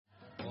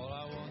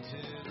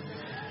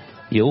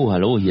Jo,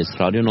 hallo, hier ist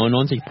Radio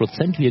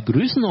 99%. Wir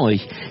grüßen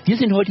euch. Wir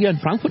sind heute hier in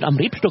Frankfurt am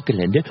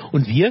Rebstock-Gelände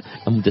und wir,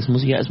 das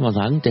muss ich ja erstmal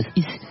sagen, das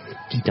ist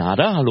die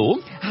Dada, hallo.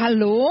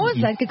 Hallo,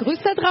 seid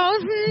gegrüßt da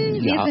draußen.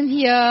 Ja. Wir sind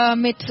hier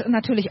mit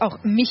natürlich auch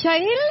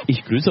Michael.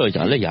 Ich grüße euch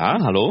alle, ja,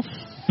 hallo.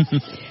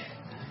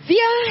 Wir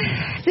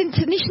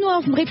sind nicht nur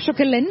auf dem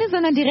Rebstock-Gelände,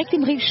 sondern direkt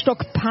im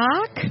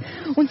Rebstock-Park.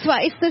 Und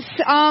zwar ist es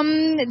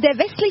der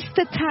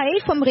westlichste Teil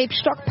vom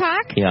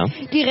Rebstock-Park. Ja.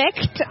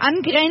 Direkt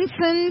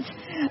angrenzend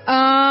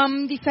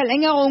die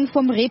Verlängerung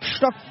vom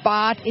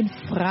Rebstock-Bad in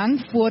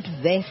Frankfurt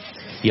West.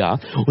 Ja,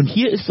 und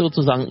hier ist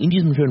sozusagen in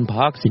diesem schönen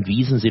Park, sind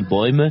Wiesen, sind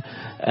Bäume,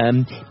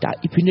 da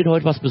findet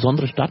heute was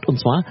Besonderes statt, und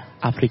zwar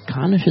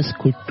Afrikanisches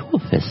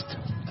Kulturfest.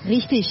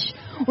 Richtig.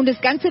 Und das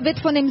Ganze wird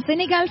von dem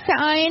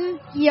Senegal-Verein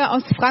hier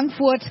aus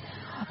Frankfurt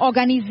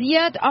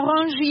organisiert,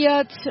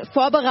 arrangiert,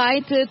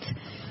 vorbereitet.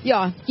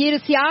 Ja,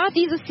 jedes Jahr,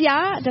 dieses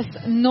Jahr das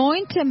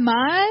 9.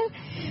 Mal.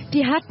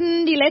 Die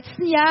hatten die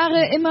letzten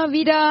Jahre immer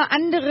wieder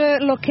andere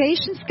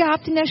Locations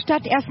gehabt in der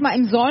Stadt. Erstmal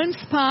im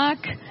Solmspark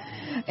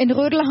in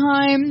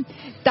Rödelheim.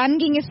 Dann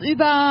ging es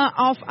über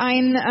auf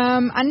einen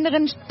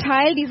anderen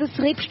Teil dieses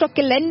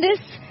Rebstock-Geländes,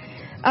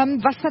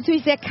 was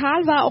natürlich sehr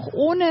kahl war, auch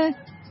ohne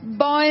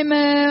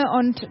Bäume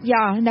und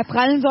ja, in der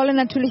prallen Sonne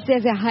natürlich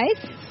sehr, sehr heiß.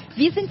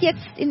 Wir sind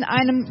jetzt in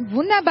einem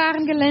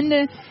wunderbaren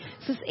Gelände.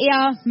 Es ist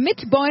eher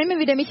mit Bäumen,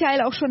 wie der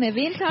Michael auch schon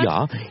erwähnt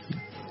hat.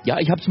 Ja,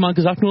 ich habe es mal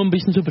gesagt, nur ein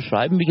bisschen zu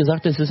beschreiben. Wie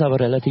gesagt, es ist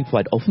aber relativ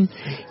weit offen.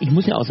 Ich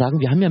muss ja auch sagen,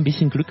 wir haben ja ein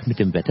bisschen Glück mit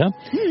dem Wetter.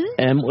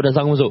 Oder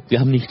sagen wir so, wir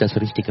haben nicht das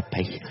richtige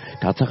Pech.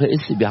 Tatsache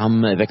ist, wir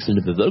haben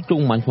wechselnde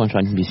Bewölkung. Manchmal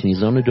scheint ein bisschen die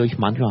Sonne durch.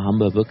 Manchmal haben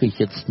wir wirklich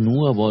jetzt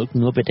nur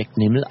Wolken, nur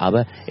bedeckten Himmel.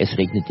 Aber es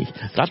regnet nicht.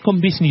 Gerade kommt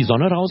ein bisschen die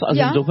Sonne raus.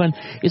 Also insofern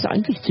ist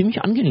eigentlich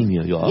ziemlich angenehm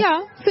hier.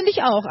 Ja, finde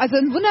ich auch. Also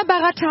ein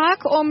wunderbarer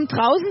Tag, um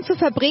draußen zu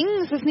verbringen.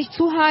 Es ist nicht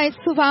zu heiß,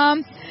 zu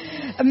warm.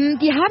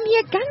 Die haben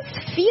hier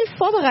ganz viel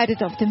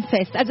vorbereitet auf dem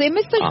Fest. Also ihr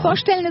müsst euch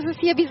vorstellen, es ist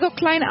hier wie so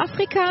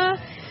Kleinafrika.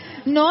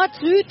 Nord-,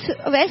 Süd-,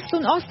 West-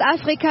 und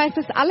Ostafrika ist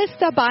das alles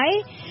dabei.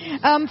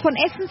 Von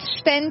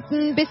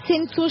Essensständen bis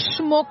hin zu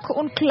Schmuck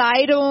und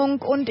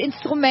Kleidung und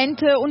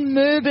Instrumente und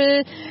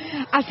Möbel,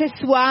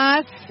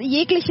 Accessoires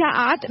jeglicher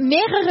Art.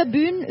 Mehrere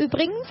Bühnen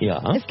übrigens.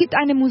 Ja. Es gibt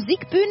eine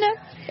Musikbühne,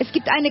 es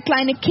gibt eine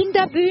kleine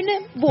Kinderbühne,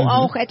 wo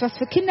auch etwas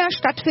für Kinder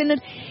stattfindet.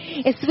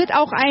 Es wird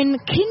auch ein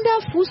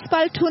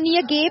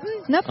Kinderfußballturnier geben,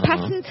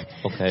 passend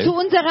zu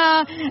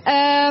unserer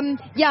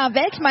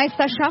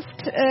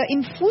Weltmeisterschaft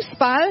im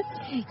Fußball,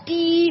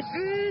 die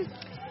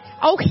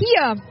auch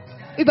hier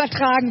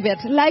übertragen wird.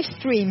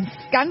 Livestreams,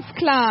 ganz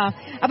klar.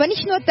 Aber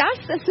nicht nur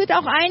das, es wird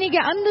auch einige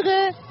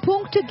andere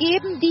Punkte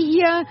geben, die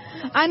hier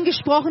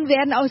angesprochen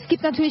werden. Aber es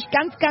gibt natürlich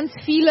ganz, ganz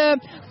viele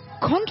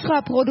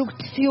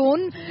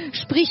Kontraproduktion,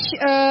 sprich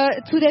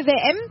zu der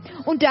WM.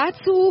 Und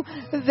dazu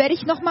werde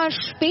ich nochmal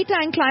später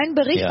einen kleinen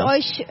Bericht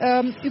euch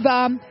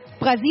über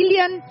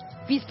Brasilien,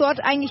 wie es dort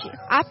eigentlich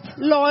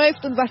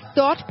abläuft und was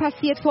dort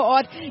passiert vor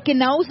Ort,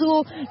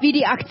 genauso wie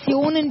die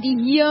Aktionen, die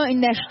hier in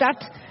der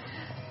Stadt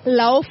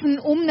laufen,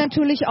 um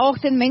natürlich auch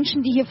den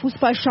Menschen, die hier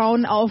Fußball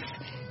schauen, auf,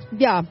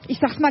 ich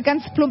sag's mal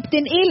ganz plump,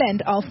 den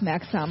Elend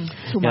aufmerksam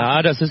zu machen.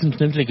 Ja, das ist ein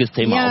kniffliges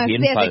Thema auf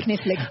jeden Fall. Sehr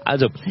knifflig.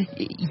 Also,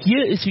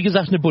 hier ist wie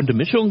gesagt eine bunte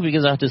Mischung. Wie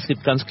gesagt, es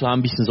gibt ganz klar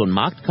ein bisschen so einen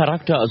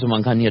Marktcharakter. Also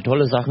man kann hier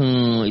tolle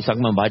Sachen, ich sag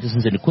mal im weitesten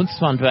Sinne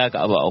Kunsthandwerk,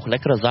 aber auch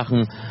leckere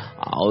Sachen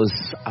aus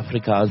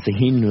Afrika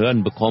sehen,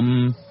 hören,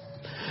 bekommen.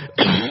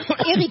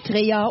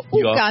 Eritrea,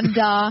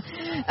 Uganda,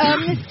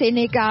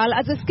 Senegal,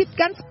 also es gibt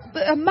ganz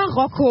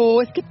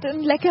Marokko, es gibt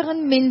einen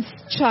leckeren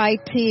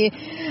Minz-Chai-Tee.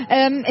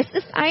 Es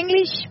ist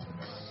eigentlich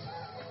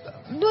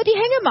nur die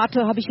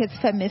Hängematte habe ich jetzt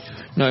vermisst.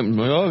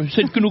 Naja, es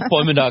sind genug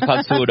Bäume da,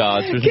 kannst du da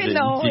zwischen.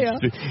 Genau,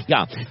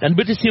 ja, dann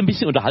wird es hier ein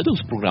bisschen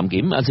Unterhaltungsprogramm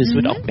geben. Also es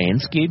wird auch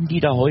Bands geben, die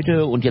da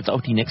heute und jetzt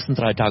auch die nächsten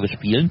 3 Tage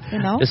spielen.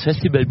 Genau. Das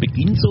Festival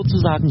beginnt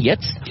sozusagen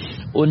jetzt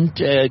und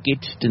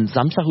geht den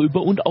Samstag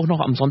über und auch noch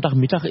am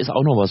Sonntagmittag ist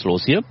auch noch was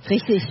los hier.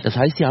 Richtig. Das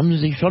heißt, die haben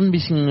sich schon ein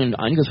bisschen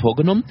einiges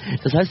vorgenommen.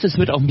 Das heißt, es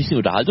wird auch ein bisschen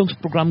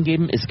Unterhaltungsprogramm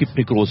geben. Es gibt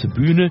eine große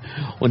Bühne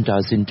und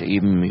da sind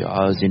eben,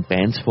 sind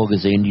Bands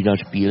vorgesehen, die da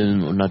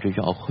spielen und natürlich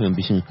auch ein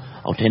bisschen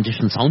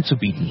authentischen Sound zu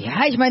bieten.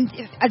 Ja, ich meine,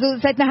 also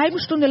seit einer halben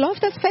Stunde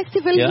läuft das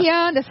Festival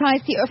hier. Das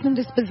heißt, die Öffnung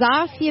des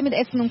Bazaars hier mit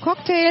Essen und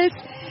Cocktails.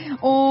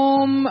 Seit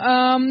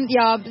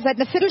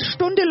einer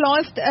Viertelstunde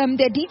läuft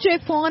der DJ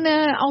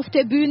vorne auf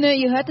der Bühne.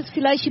 Ihr hört es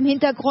vielleicht im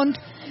Hintergrund.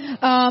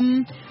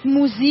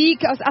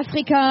 Musik aus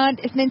Afrika.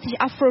 Es nennt sich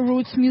Afro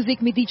Roots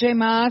Music mit DJ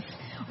Mars.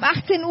 Um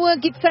 18 Uhr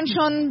gibt es dann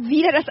schon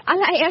wieder das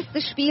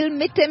allererste Spiel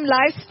mit dem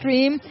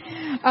Livestream.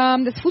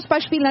 Das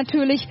Fußballspiel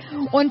natürlich.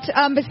 Und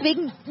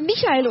weswegen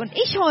Michael und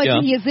ich heute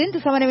hier sind,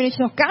 das haben wir nämlich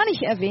noch gar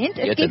nicht erwähnt.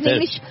 Es geht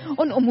nämlich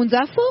um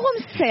unser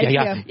Forumszelt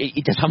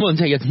hier. Das haben wir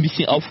uns ja jetzt ein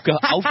bisschen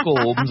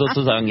aufgehoben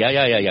sozusagen. Ja.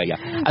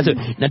 Also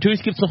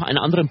natürlich gibt es noch einen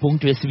anderen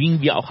Punkt, weswegen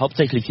wir auch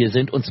hauptsächlich hier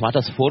sind, und zwar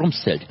das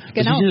Forumszelt.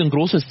 Das ist ein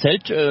großes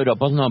Zelt, da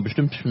passen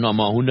bestimmt noch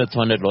mal 100,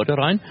 200 Leute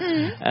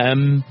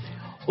rein.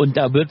 Und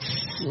da wird's,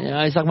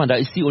 ja, ich sag mal, da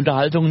ist die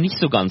Unterhaltung nicht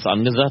so ganz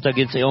angesagt, da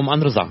geht's eher um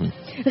andere Sachen.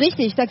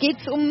 Richtig, da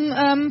geht's um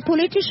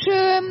politische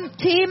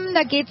Themen,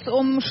 da geht's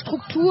um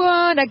Struktur,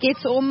 da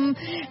geht's um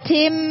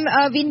Themen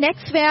wie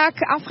Netzwerk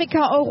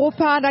Afrika,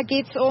 Europa, da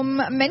geht's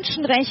um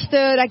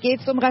Menschenrechte, da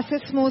geht's um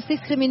Rassismus,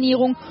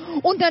 Diskriminierung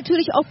und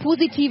natürlich auch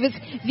Positives.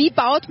 Wie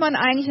baut man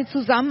eigentlich eine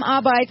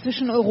Zusammenarbeit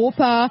zwischen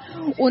Europa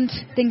und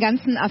den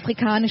ganzen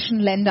afrikanischen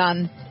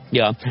Ländern?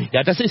 Ja,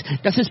 das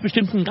ist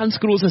bestimmt ein ganz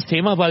großes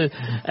Thema, weil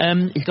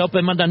ich glaube,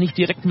 wenn man da nicht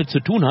direkt mit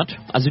zu tun hat,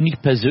 also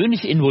nicht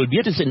persönlich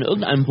involviert ist in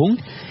irgendeinem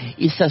Punkt,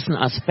 ist das ein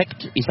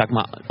Aspekt, ich sag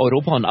mal,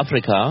 Europa und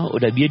Afrika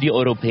oder wir die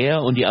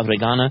Europäer und die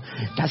Afrikaner,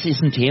 das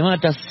ist ein Thema,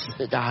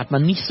 da hat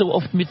man nicht so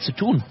oft mit zu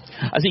tun.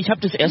 Also ich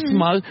habe das erste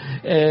Mal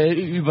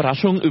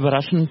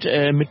überraschend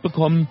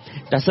mitbekommen,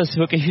 dass das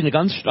wirklich eine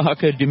ganz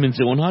starke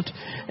Dimension hat.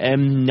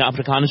 Eine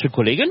afrikanische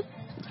Kollegin,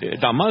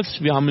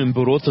 damals, wir haben im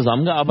Büro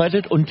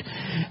zusammengearbeitet und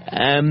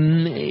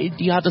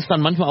die hat es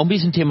dann manchmal auch ein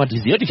bisschen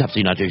thematisiert. Ich habe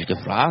sie natürlich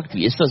gefragt,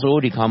 wie ist das so?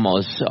 Die kam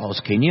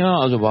aus Kenia,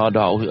 also war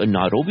da auch in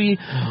Nairobi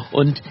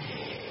und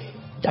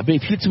da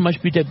fiel zum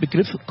Beispiel der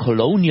Begriff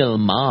Colonial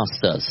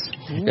Masters.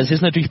 Das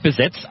ist natürlich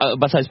besetzt.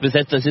 Was heißt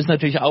besetzt? Das ist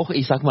natürlich auch,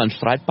 ich sag mal, ein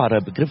streitbarer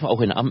Begriff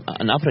auch in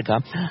Afrika.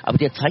 Aber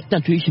der zeigt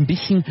natürlich ein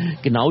bisschen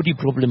genau die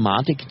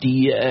Problematik,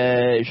 die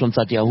schon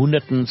seit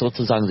Jahrhunderten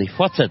sozusagen sich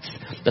fortsetzt.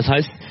 Das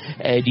heißt,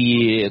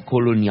 die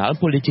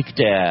Kolonialpolitik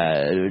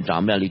der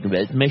damaligen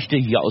Weltmächte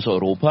hier aus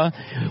Europa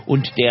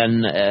und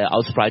deren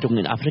Ausbreitung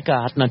in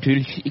Afrika hat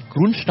natürlich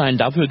Grundstein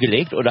dafür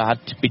gelegt oder hat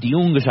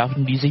Bedingungen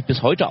geschaffen, die sich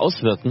bis heute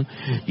auswirken,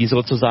 die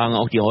sozusagen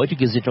auch die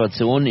heutige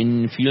Situation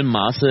in vielem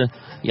Maße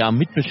ja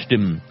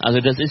mitbestimmen. Also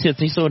das ist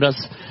jetzt nicht so, dass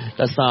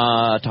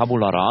da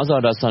Tabula Rasa,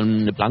 dass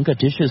dann ein blanker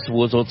Tisch ist,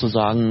 wo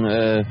sozusagen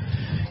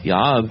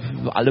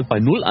alle bei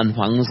Null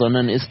anfangen,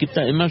 sondern es gibt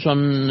da immer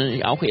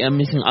schon auch eher ein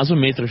bisschen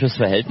asymmetrisches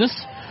Verhältnis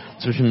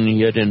zwischen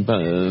hier den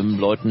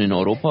Leuten in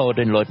Europa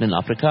oder den Leuten in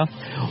Afrika.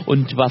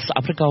 Und was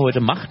Afrika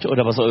heute macht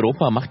oder was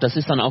Europa macht, das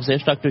ist dann auch sehr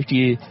stark durch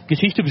die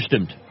Geschichte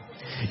bestimmt.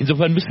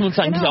 Insofern müssen wir uns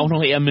eigentlich auch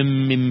noch eher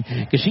mit dem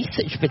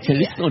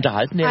Geschichtsspezialisten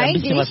unterhalten, der ein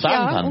bisschen was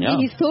sagen kann. Um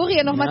die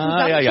Historie nochmal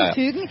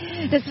zusammenzufügen.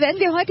 Das werden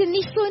wir heute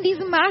nicht so in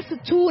diesem Maße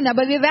tun,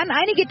 aber wir werden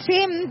einige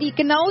Themen, die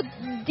genau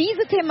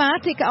diese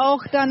Thematik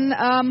auch dann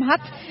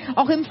hat,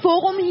 auch im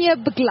Forum hier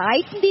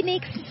begleiten die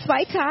nächsten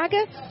 2 Tage.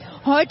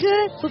 Heute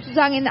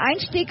sozusagen ein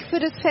Einstieg für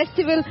das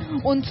Festival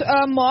und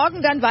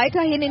morgen dann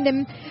weiterhin in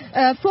dem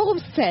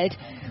Forumszelt.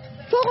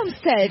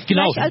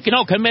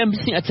 Genau, können wir ein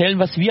bisschen erzählen,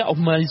 was wir auch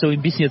mal so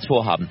ein bisschen jetzt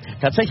vorhaben.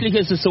 Tatsächlich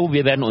ist es so,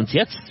 wir werden uns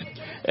jetzt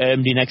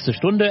die nächste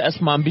Stunde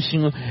erstmal ein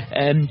bisschen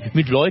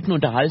mit Leuten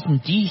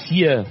unterhalten, die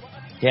hier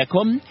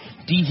herkommen,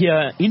 die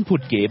hier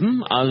Input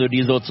geben, also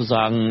die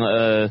sozusagen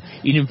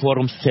in dem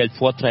Forumszelt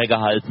Vorträge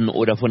halten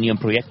oder von ihren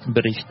Projekten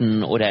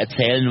berichten oder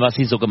erzählen, was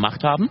sie so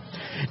gemacht haben.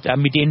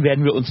 Mit denen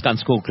werden wir uns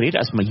ganz konkret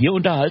erstmal hier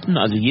unterhalten,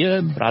 also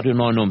hier Radio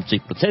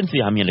 99%,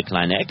 wir haben hier eine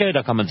kleine Ecke,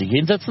 da kann man sich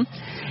hinsetzen.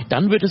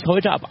 Dann wird es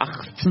heute ab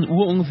 18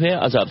 Uhr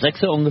ungefähr, also ab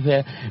 6 Uhr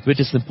ungefähr, wird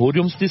es eine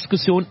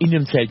Podiumsdiskussion in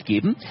dem Zelt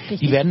geben. Richtig.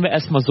 Die werden wir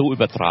erstmal so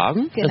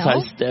übertragen. Genau. Das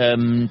heißt,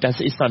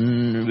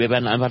 wir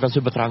werden einfach das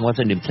übertragen, was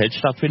in dem Zelt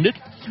stattfindet.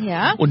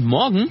 Ja. Und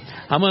morgen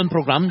haben wir ein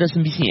Programm, das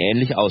ein bisschen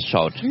ähnlich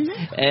ausschaut.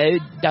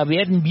 Da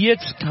werden wir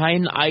jetzt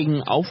kein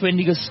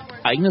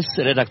eigenes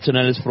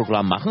redaktionelles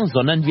Programm machen,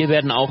 sondern wir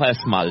werden auch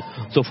erstmal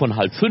so von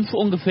 4:30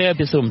 ungefähr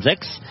bis um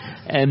 6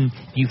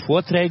 die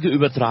Vorträge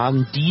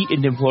übertragen, die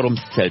in dem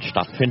Forumszelt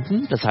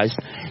stattfinden. Das heißt,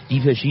 die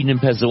verschiedenen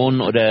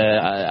Personen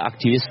oder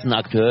Aktivisten,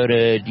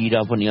 Akteure, die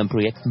da von ihren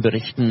Projekten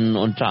berichten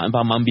und da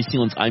einfach mal ein bisschen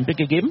uns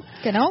Einblicke geben.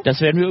 Genau.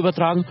 Das werden wir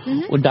übertragen.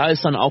 Und da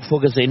ist dann auch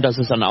vorgesehen, dass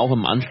es dann auch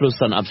im Anschluss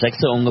dann ab 6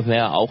 Uhr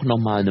ungefähr auch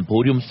nochmal eine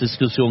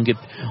Podiumsdiskussion gibt,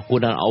 wo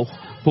dann auch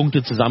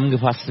Punkte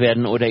zusammengefasst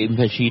werden oder eben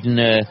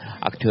verschiedene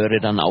Akteure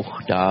dann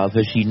auch da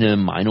verschiedene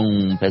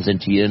Meinungen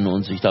präsentieren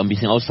und sich da ein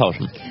bisschen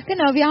austauschen.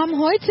 Genau, wir haben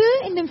heute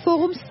in dem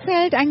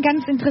Forumsfeld ein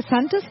ganz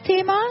interessantes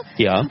Thema.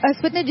 Ja.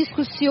 Es wird eine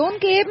Diskussion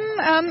geben.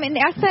 In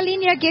erster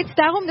Linie geht es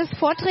darum, dass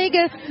Vorträge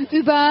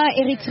über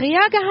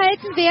Eritrea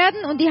gehalten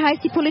werden und die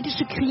heißt die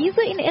politische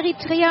Krise in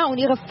Eritrea und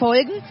ihre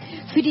Folgen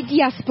für die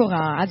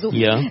Diaspora. Also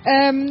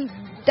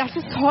das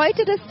ist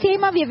heute das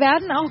Thema. Wir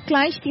werden auch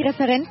gleich die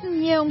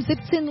Referenten hier um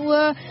 17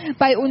 Uhr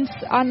bei uns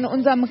an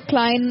unserem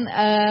kleinen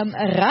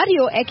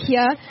Radio-Eck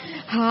hier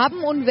haben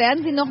und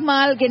werden sie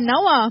nochmal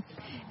genauer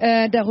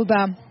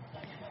darüber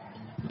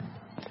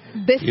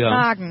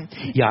befragen.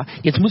 Ja,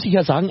 jetzt muss ich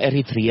ja sagen,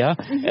 Eritrea,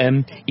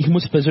 ich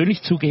muss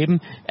persönlich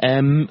zugeben,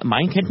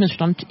 mein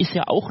Kenntnisstand ist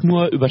ja auch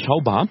nur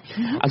überschaubar.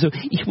 Also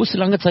ich wusste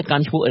lange Zeit gar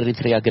nicht, wo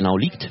Eritrea genau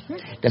liegt.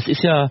 Das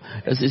ist ja,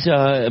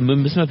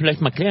 müssen wir vielleicht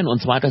mal klären. Und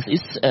zwar, das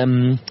ist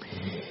im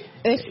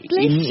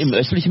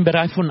östlichen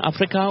Bereich von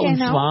Afrika,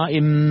 genau.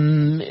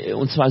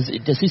 und zwar,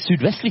 das ist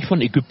südwestlich von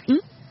Ägypten.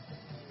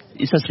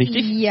 Ist das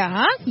richtig?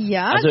 Ja.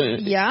 Also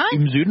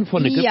im Süden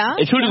von Ägypten. Ja,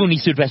 Entschuldigung,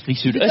 nicht südwestlich,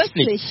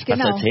 südöstlich.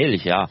 Genau. Das erzähle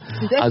ich, ja.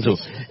 Also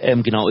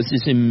genau, es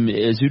ist im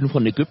Süden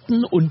von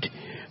Ägypten und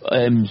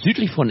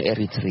südlich von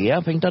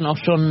Eritrea fängt dann auch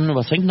schon,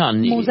 was fängt da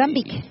an?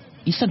 Mosambik.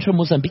 Ist dann schon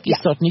Mosambik? Ja.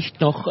 Ist dort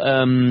nicht noch...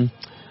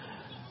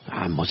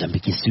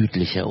 Mosambik ist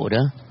südlicher,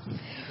 oder?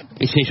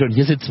 Ich sehe schon,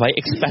 hier sind 2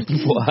 Experten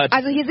vor Ort.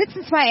 Also hier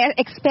sitzen 2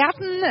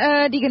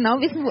 Experten, die genau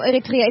wissen, wo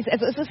Eritrea ist.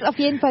 Also es ist auf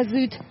jeden Fall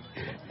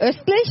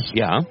südöstlich.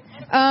 Ja.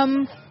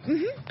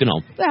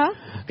 Genau. Ja.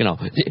 Genau.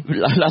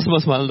 Lassen wir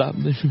es mal da.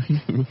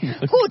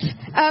 Gut,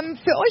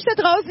 für euch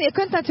da draußen, ihr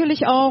könnt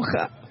natürlich auch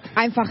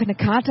einfach eine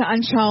Karte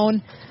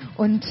anschauen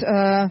und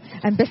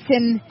ein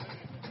bisschen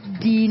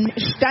den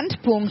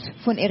Standpunkt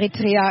von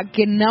Eritrea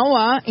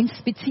genauer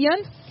inspizieren.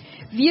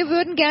 Wir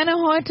würden gerne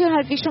heute,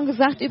 halt wie schon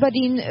gesagt, über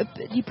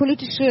die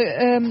politische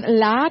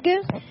Lage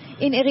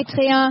in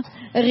Eritrea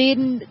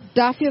reden.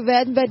 Dafür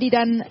werden wir die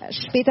dann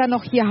später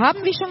noch hier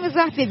haben, wie schon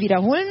gesagt. Wir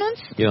wiederholen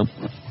uns. Ja.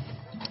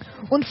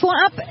 Und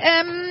vorab,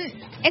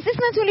 es ist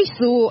natürlich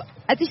so,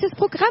 als ich das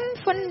Programm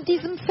von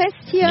diesem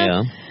Fest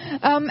hier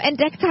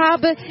entdeckt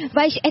habe,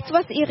 war ich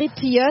etwas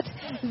irritiert,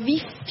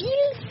 wie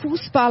viel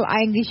Fußball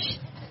eigentlich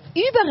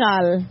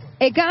überall,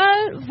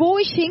 egal wo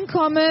ich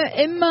hinkomme,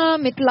 immer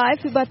mit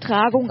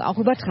Live-Übertragung auch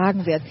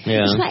übertragen wird.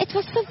 Ja. Ich war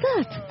etwas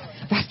verwirrt.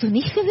 Warst du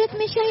nicht verwirrt,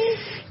 Michael?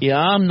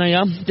 Ja,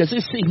 naja, das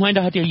ist, ich meine,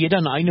 da hat ja jeder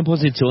eine eigene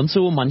Position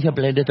zu. Mancher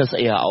blendet das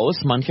eher aus,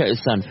 mancher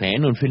ist dann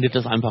Fan und findet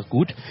das einfach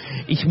gut.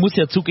 Ich muss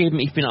ja zugeben,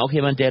 ich bin auch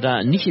jemand, der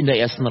da nicht in der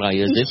ersten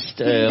Reihe sitzt.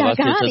 Ich bin da was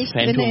gar jetzt das nicht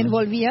Fantum drin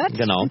involviert.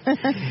 Genau.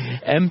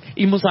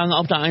 Ich muss sagen,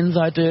 auf der einen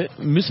Seite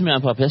müssen wir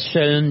einfach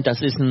feststellen,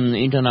 das ist ein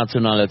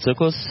internationaler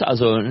Zirkus,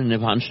 also eine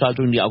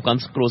Veranstaltung, die auf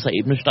ganz großer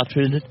Ebene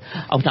stattfindet.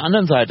 Auf der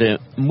anderen Seite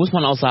muss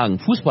man auch sagen,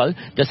 Fußball,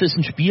 das ist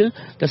ein Spiel,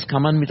 das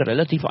kann man mit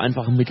relativ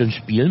einfachen Mitteln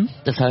spielen.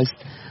 Das heißt,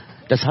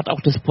 das hat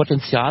auch das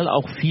Potenzial,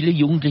 auch viele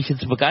Jugendliche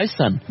zu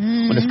begeistern.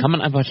 Und das kann man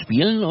einfach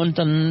spielen und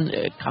dann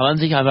kann man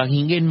sich einfach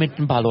hingehen mit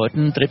ein paar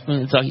Leuten, tritt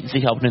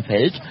sich auf ein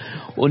Feld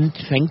und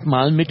fängt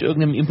mal mit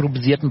irgendeinem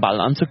improvisierten Ball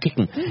an zu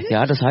kicken.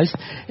 Ja, das heißt,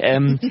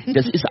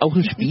 das ist auch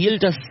ein Spiel,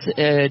 das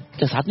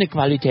hat eine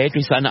Qualität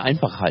durch seine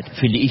Einfachheit,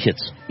 finde ich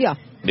jetzt. Ja.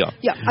 Ja.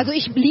 Ja, also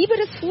ich liebe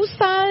das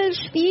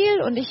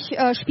Fußballspiel und ich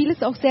spiele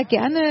es auch sehr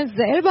gerne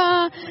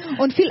selber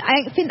und finde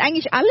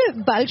eigentlich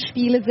alle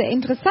Ballspiele sehr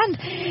interessant.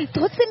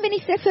 Trotzdem bin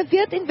ich sehr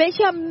verwirrt, in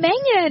welcher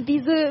Menge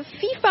diese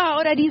FIFA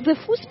oder diese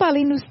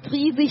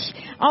Fußballindustrie sich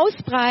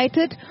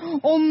ausbreitet,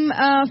 um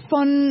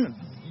von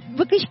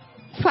wirklich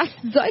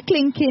fast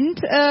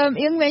Säuglingkind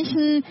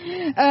irgendwelchen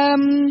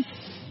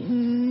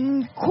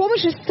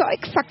komisches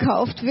Zeug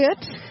verkauft wird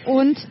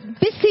und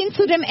bis hin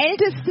zu dem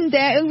Ältesten,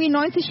 der irgendwie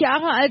 90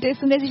 Jahre alt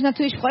ist und der sich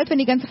natürlich freut, wenn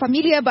die ganze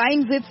Familie bei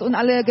ihm sitzt und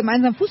alle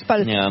gemeinsam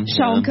Fußball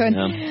schauen können.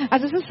 Ja.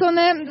 Also es ist so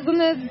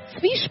eine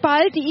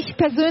Zwiespalt, die ich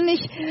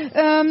persönlich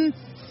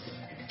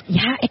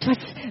etwas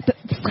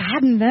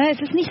fragen. Ne?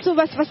 Es ist nicht so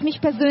was mich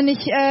persönlich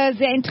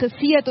sehr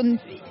interessiert und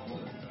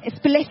es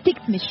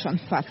belästigt mich schon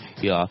fast.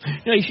 Ja.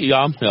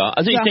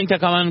 Also ich denke, da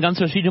kann man ganz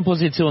verschiedene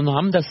Positionen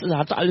haben. Das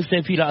hat alles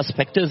sehr viele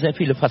Aspekte, sehr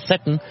viele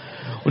Facetten.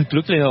 Und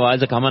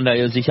glücklicherweise kann man da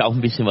sicher auch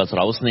ein bisschen was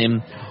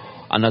rausnehmen.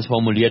 Anders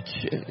formuliert,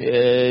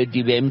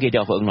 die WM geht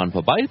ja auch irgendwann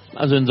vorbei.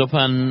 Also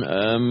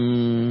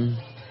insofern,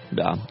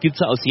 gibt's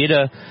ja aus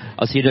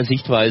jeder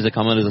Sichtweise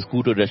kann man das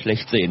gut oder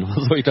schlecht sehen.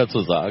 Was soll ich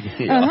dazu sagen?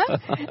 Ja.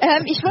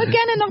 Ich wollte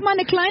gerne noch mal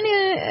eine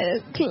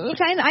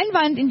kleinen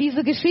Einwand in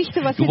diese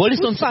Geschichte, was du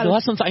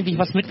hast uns eigentlich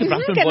was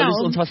mitgebracht und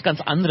wolltest uns was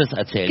ganz anderes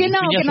erzählen. Ich bin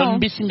ja schon ein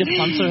bisschen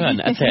gespannt zu hören.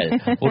 Erzähl,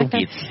 worum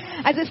geht's?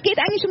 Also es geht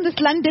eigentlich um das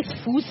Land des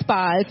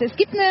Fußballs. Es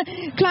gibt eine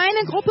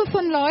kleine Gruppe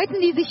von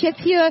Leuten, die sich jetzt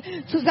hier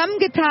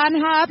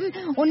zusammengetan haben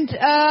und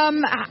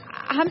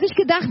haben sich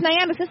gedacht,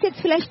 naja, das ist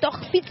jetzt vielleicht doch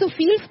viel zu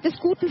viel des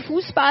guten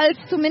Fußballs,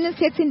 zumindest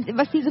jetzt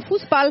was diese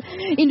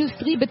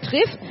Fußballindustrie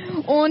betrifft.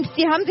 Und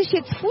sie haben sich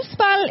jetzt,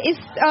 Fußball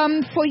ist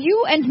for you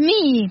and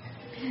me,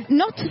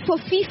 not for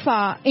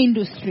FIFA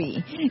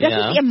Industry. Das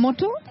ist ihr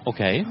Motto.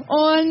 Okay.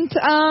 Und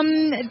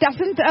das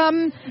sind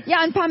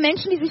ein paar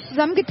Menschen, die sich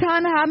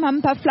zusammengetan haben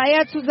ein paar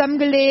Flyer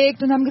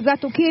zusammengelegt und haben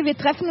gesagt, okay, wir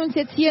treffen uns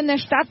jetzt hier in der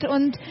Stadt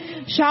und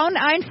schauen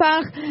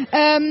einfach,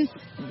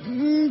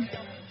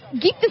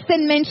 gibt es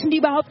denn Menschen, die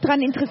überhaupt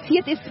daran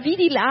interessiert ist, wie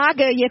die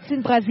Lage jetzt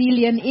in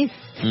Brasilien ist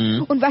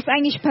und was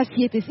eigentlich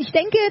passiert ist? Ich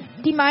denke,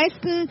 die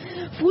meisten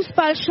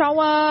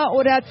Fußballschauer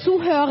oder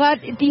Zuhörer,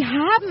 die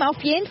haben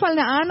auf jeden Fall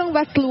eine Ahnung,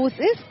 was los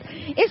ist.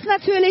 Ist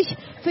natürlich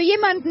für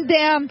jemanden,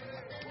 der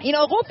in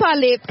Europa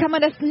lebt, kann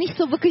man das nicht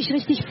so wirklich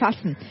richtig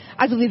fassen.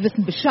 Also wir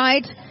wissen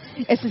Bescheid.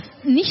 Es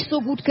ist nicht so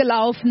gut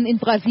gelaufen in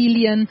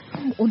Brasilien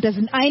und da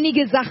sind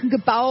einige Sachen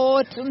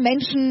gebaut,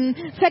 Menschen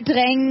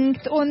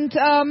verdrängt und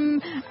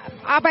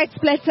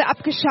Arbeitsplätze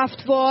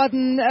abgeschafft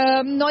worden,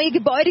 neue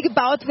Gebäude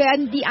gebaut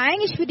werden, die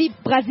eigentlich für die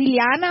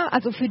Brasilianer,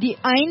 also für die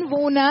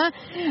Einwohner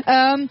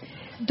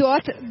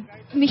dort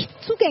nicht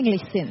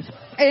zugänglich sind.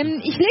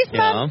 Ich lese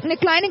mal eine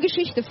kleine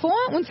Geschichte vor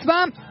und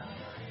zwar,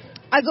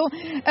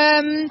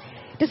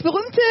 das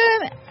berühmte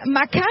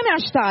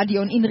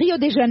Maracana-Stadion in Rio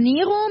de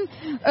Janeiro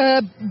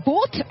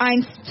bot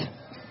einst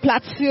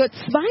Platz für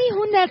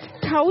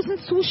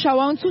 200.000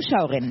 Zuschauer und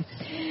Zuschauerinnen.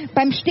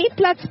 Beim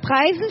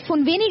Stehplatzpreisen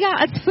von weniger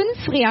als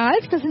 5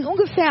 Reals, das sind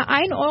ungefähr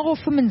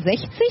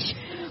 1,65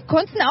 €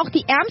 konnten auch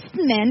die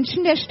ärmsten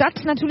Menschen der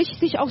Stadt natürlich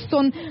sich auch so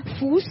ein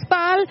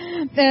Fußball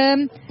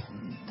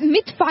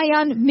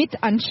mitfeiern,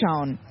 mit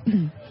anschauen.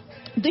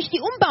 Durch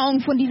die Umbauung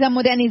von dieser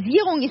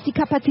Modernisierung ist die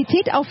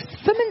Kapazität auf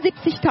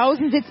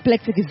 75.000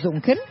 Sitzplätze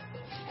gesunken.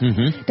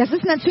 Das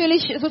ist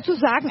natürlich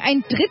sozusagen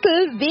ein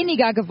Drittel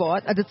weniger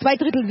geworden, also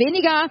 2/3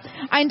 weniger,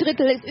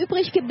 1/3 ist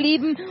übrig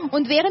geblieben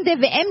und während der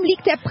WM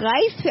liegt der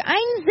Preis für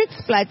einen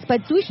Sitzplatz bei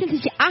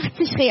durchschnittlich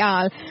 80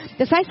 Real.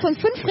 Das heißt von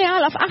 5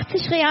 Real auf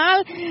 80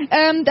 Real,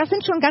 das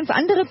sind schon ganz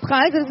andere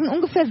Preise, das sind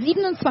ungefähr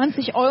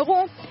 27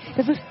 Euro.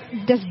 Das ist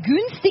das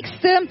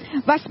günstigste,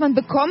 was man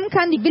bekommen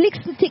kann. Die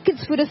billigsten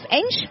Tickets für das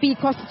Endspiel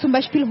kosten zum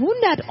Beispiel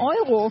 100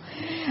 Euro.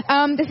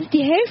 Das ist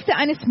die Hälfte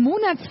eines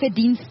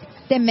Monatsverdienstes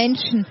der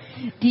Menschen,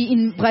 die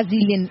in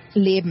Brasilien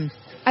leben.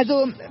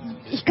 Also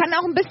ich kann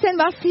auch ein bisschen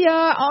was hier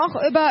auch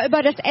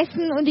über das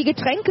Essen und die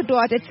Getränke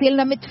dort erzählen,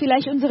 damit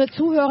vielleicht unsere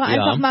Zuhörer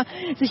einfach mal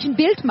sich ein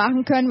Bild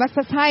machen können, was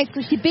das heißt.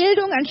 Durch die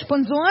Bildung an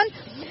Sponsoren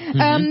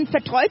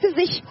verteuerte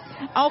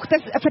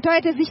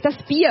sich das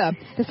Bier.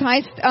 Das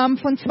heißt,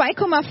 von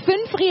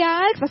 2,5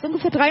 Reals, was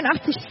ungefähr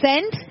 83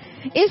 Cent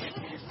ist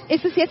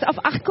es jetzt auf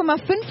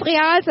 8,5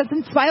 Reals, das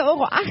sind 2,80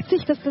 Euro,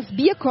 dass das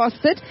Bier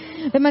kostet.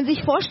 Wenn man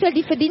sich vorstellt,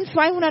 die verdienen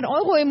 200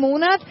 Euro im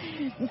Monat,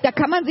 da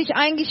kann man sich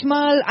eigentlich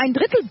mal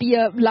 1/3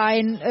 Bier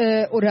leihen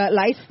oder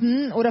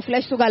leisten oder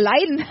vielleicht sogar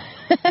leihen.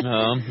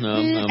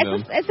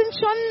 Es sind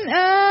schon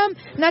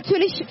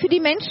natürlich für die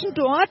Menschen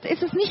dort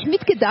ist es nicht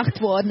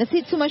mitgedacht worden. Dass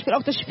sie zum Beispiel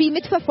auch das Spiel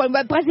mitverfolgen,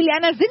 weil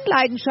Brasilianer sind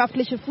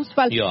leidenschaftliche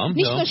Fußball,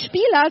 nicht nur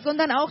Spieler,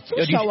 sondern auch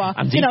Zuschauer,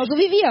 genauso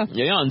wie wir.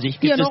 Ja, an sich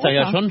gibt es da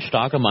ja schon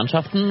starke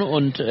Mannschaften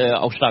und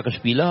auch starke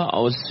Spieler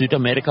aus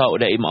Südamerika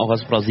oder eben auch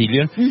aus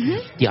Brasilien.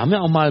 Die haben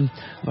ja auch mal,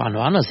 wann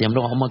war das? Die haben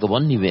doch auch mal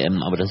gewonnen, die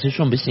WM, aber das ist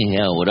schon ein bisschen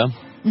her, oder?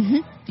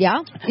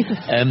 Ja, ist es.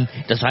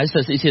 Das heißt,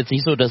 das ist jetzt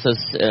nicht so, dass das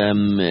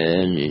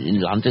ein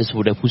Land ist,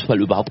 wo der Fußball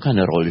überhaupt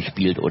keine Rolle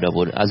spielt oder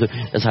wo. Also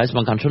das heißt,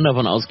 man kann schon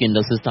davon ausgehen,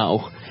 dass es da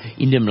auch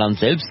in dem Land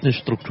selbst eine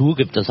Struktur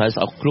gibt. Das heißt,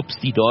 auch Clubs,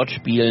 die dort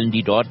spielen,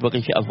 die dort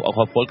wirklich auch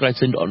erfolgreich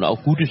sind und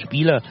auch gute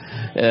Spieler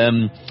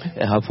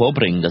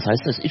hervorbringen. Das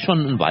heißt, das ist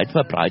schon ein weit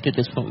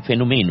verbreitetes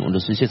Phänomen und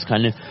das ist jetzt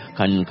kein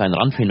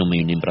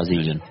Randphänomen in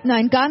Brasilien.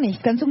 Nein, gar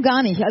nicht, ganz und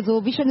gar nicht.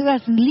 Also wie schon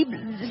gesagt,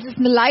 es ist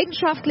eine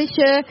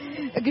leidenschaftliche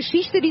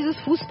Geschichte, dieses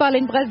Fußball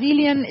in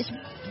Brasilien. Ich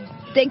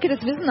denke,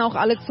 das wissen auch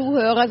alle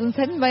Zuhörer, sonst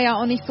hätten wir ja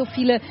auch nicht so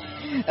viele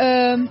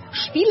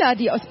Spieler,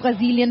 die aus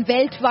Brasilien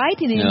weltweit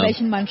in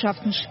irgendwelchen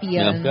Mannschaften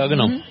spielen. Ja,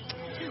 genau.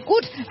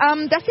 Gut,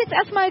 das jetzt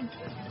erstmal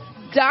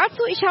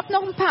dazu. Ich habe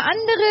noch ein paar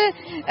andere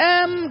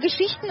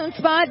Geschichten, und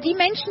zwar die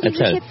Menschen, die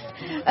sich jetzt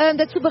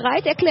dazu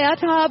bereit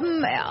erklärt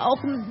haben,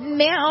 auch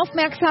mehr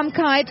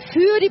Aufmerksamkeit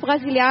für die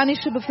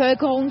brasilianische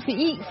Bevölkerung,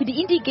 für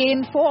die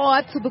Indigenen vor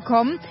Ort zu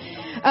bekommen,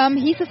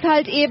 hieß es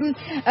halt eben,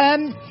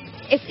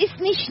 es ist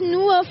nicht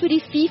nur für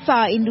die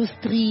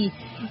FIFA-Industrie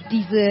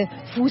diese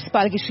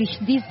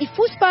Fußballgeschichten.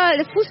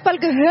 Das Fußball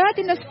gehört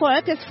in das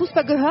Volk, das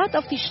Fußball gehört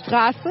auf die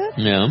Straße.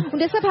 Ja.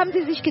 Und deshalb haben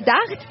sie sich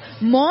gedacht,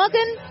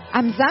 morgen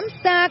am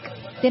Samstag,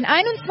 den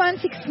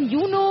 21.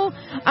 Juni,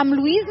 am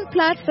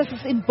Luisenplatz, das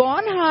ist in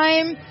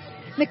Bornheim,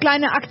 eine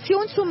kleine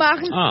Aktion zu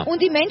machen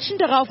und die Menschen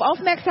darauf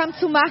aufmerksam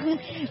zu machen,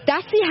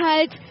 dass sie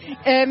halt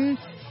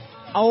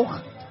auch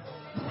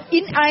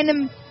in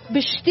einem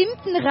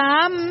bestimmten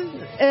Rahmen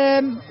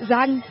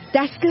sagen,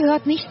 das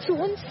gehört nicht zu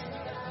uns.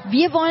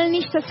 Wir wollen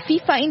nicht das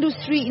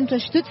FIFA-Industrie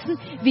unterstützen.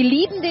 Wir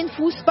lieben den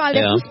Fußball.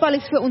 Der Fußball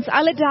ist für uns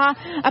alle da,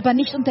 aber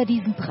nicht unter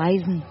diesen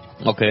Preisen.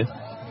 Okay.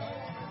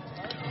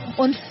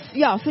 Und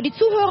ja, für die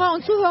Zuhörer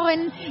und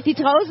Zuhörerinnen, die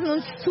draußen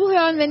uns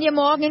zuhören, wenn ihr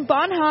morgen in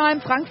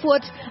Bornheim,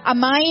 Frankfurt am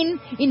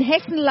Main, in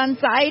Hessenland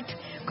seid,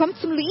 kommt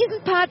zum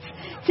Luisenplatz,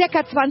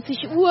 circa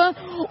 20 Uhr,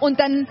 und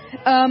dann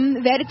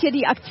werdet ihr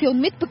die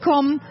Aktion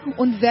mitbekommen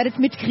und werdet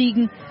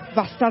mitkriegen,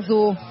 was da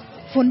so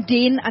von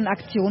denen an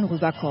Aktionen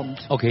rüberkommt.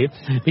 Okay,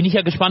 bin ich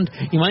ja gespannt.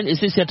 Ich meine,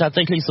 es ist ja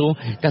tatsächlich so,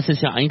 dass es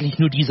ja eigentlich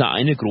nur diese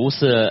eine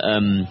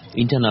große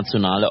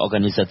internationale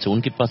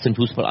Organisation gibt, was den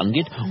Fußball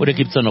angeht. Oder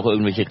gibt es da noch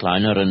irgendwelche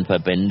kleineren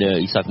Verbände?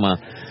 Ich sag mal,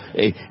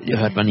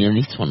 hört man hier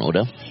nichts von,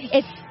 oder?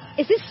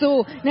 Es ist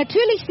so,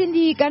 natürlich sind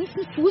die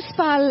ganzen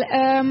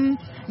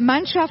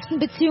Fußballmannschaften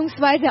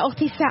beziehungsweise auch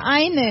die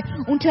Vereine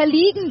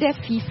unterliegen der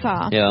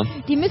FIFA. Ja.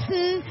 Die müssen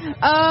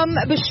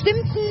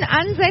bestimmten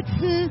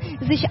Ansätzen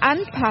sich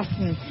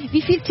anpassen,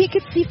 wie viel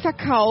Tickets sie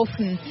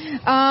verkaufen,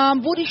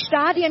 wo die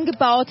Stadien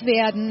gebaut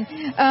werden.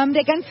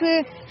 Der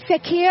ganze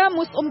Verkehr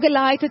muss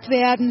umgeleitet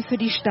werden für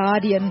die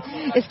Stadien.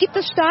 Es gibt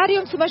das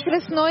Stadion, zum Beispiel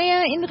das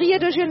neue in Rio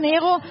de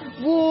Janeiro,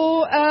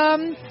 wo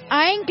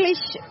eigentlich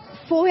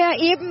vorher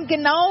eben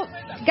genau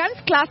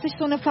ganz klassisch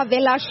so eine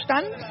Favela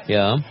stand,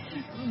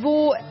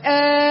 wo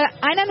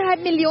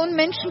 1,5 Millionen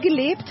Menschen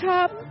gelebt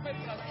haben.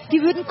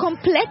 Die würden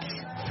komplett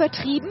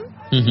vertrieben.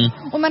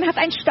 Und man hat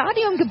ein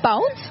Stadion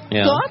gebaut,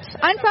 dort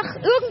einfach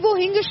irgendwo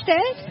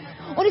hingestellt,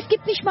 und es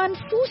gibt nicht mal einen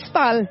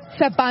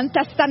Fußballverband,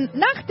 das dann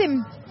nach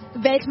dem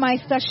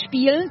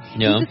Weltmeisterspielen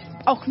dieses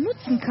auch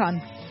nutzen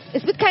kann.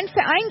 Es wird keinen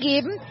Verein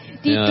geben,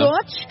 die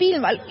dort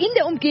spielen, weil in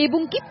der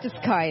Umgebung gibt es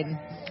keinen.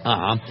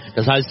 Aha,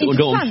 das heißt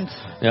unter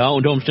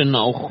Umständen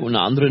auch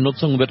eine andere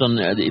Nutzung wird dann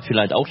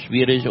vielleicht auch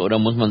schwierig oder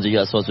muss man sich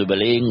erst was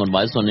überlegen und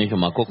weiß noch nicht und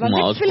mal gucken,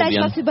 mal ausprobieren.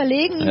 Vielleicht was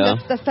überlegen,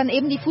 dass dann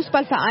eben die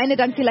Fußballvereine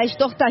dann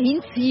vielleicht doch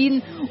dahin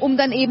ziehen, um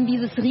dann eben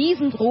dieses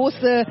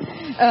riesengroße,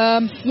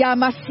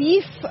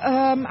 massiv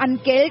an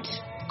Geld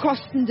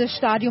kostendes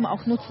Stadium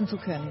auch nutzen zu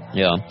können.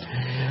 Ja,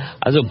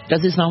 also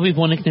das ist nach wie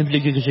vor eine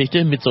knifflige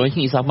Geschichte mit solchen,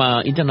 ich sag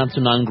mal,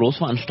 internationalen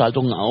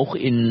Großveranstaltungen auch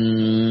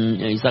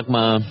in,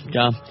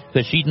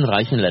 verschiedenen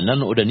reichen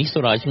Ländern oder nicht so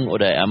reichen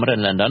oder ärmeren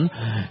Ländern.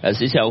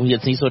 Es ist ja auch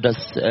jetzt nicht so, dass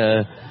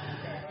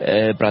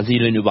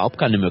Brasilien überhaupt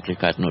keine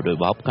Möglichkeiten oder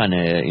überhaupt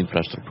keine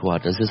Infrastruktur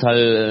hat. Das ist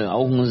halt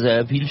auch ein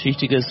sehr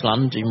vielschichtiges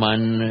Land. Ich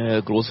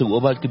meine, große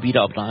Urwaldgebiete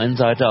auf der einen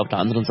Seite, auf der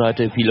anderen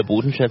Seite viele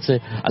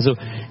Bodenschätze. Also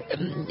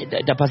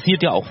da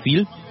passiert ja auch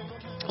viel.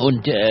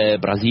 Und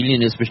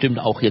Brasilien ist bestimmt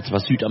auch jetzt,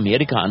 was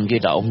Südamerika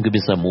angeht, auch ein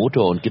gewisser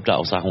Motor und gibt da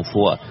auch Sachen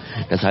vor.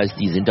 Das heißt,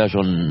 die sind da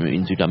schon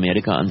in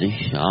Südamerika an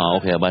sich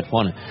auch eher weit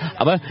vorne.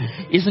 Aber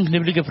ist eine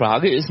knifflige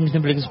Frage, ist ein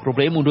kniffliges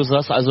Problem. Und du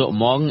sagst also,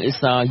 morgen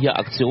ist da hier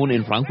Aktion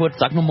in Frankfurt.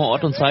 Sag nochmal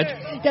Ort und Zeit.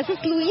 Das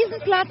ist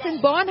Luisenplatz in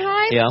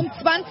Bornheim. Ja. Um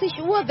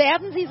 20 Uhr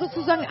werden sie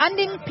sozusagen an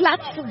dem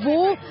Platz,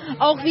 wo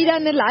auch wieder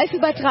eine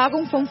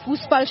Live-Übertragung vom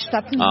Fußball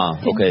stattfinden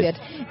wird.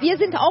 Wir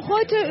sind auch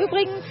heute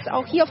übrigens,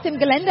 auch hier auf dem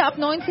Gelände, ab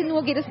 19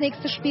 Uhr geht das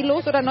nächste Spiel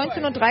los oder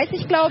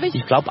 19.30 Uhr, glaube ich.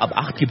 Ich glaube, ab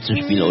 8 gibt es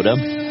ein Spiel, oder?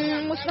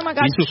 Muss ich noch mal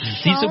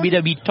siehst du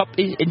wieder, wie top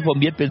ich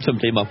informiert bin zum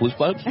Thema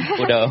Fußball?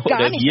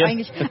 Gar nicht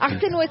eigentlich.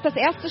 18 Uhr ist das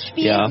erste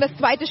Spiel und das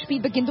zweite Spiel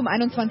beginnt um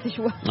 21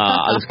 Uhr.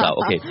 Alles klar,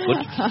 okay, gut.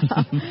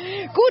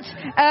 Gut,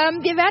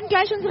 wir werden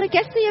gleich unsere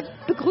Gäste hier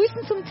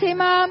begrüßen zum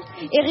Thema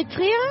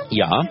Eritrea.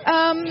 Ja.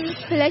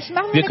 Vielleicht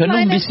machen wir können noch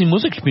ein bisschen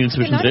Musik spielen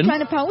zwischendrin.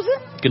 Eine kleine Pause.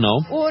 Genau.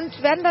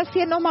 Und werden das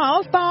hier nochmal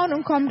aufbauen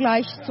und kommen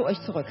gleich zu euch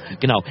zurück.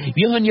 Genau.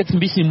 Wir hören jetzt ein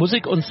bisschen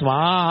Musik und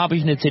zwar habe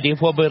ich eine CD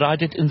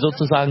vorbereitet in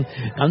sozusagen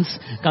ganz,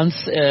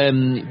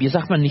 wie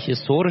sagt man, nicht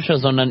historischer,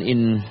 sondern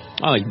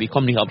ich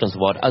komme nicht auf das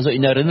Wort, also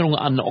in Erinnerung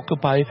an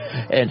Occupy.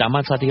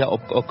 Damals hatte ja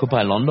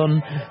Occupy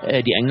London,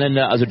 die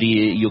Engländer, also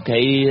die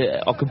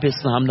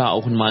UK-Occupisten haben da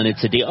auch mal eine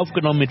CD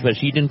aufgenommen mit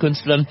verschiedenen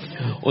Künstlern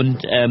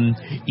und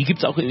die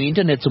gibt's auch im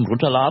Internet zum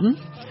Runterladen.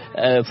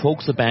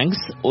 Folk the Banks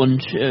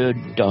und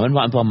da hören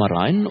wir einfach mal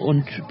rein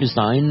und bis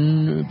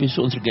dahin, bis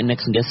unsere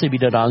nächsten Gäste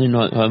wieder da sind,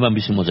 hören wir ein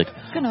bisschen Musik.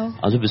 Genau.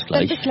 Also bis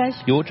gleich. Bis gleich.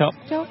 Jo, ciao.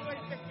 Ciao.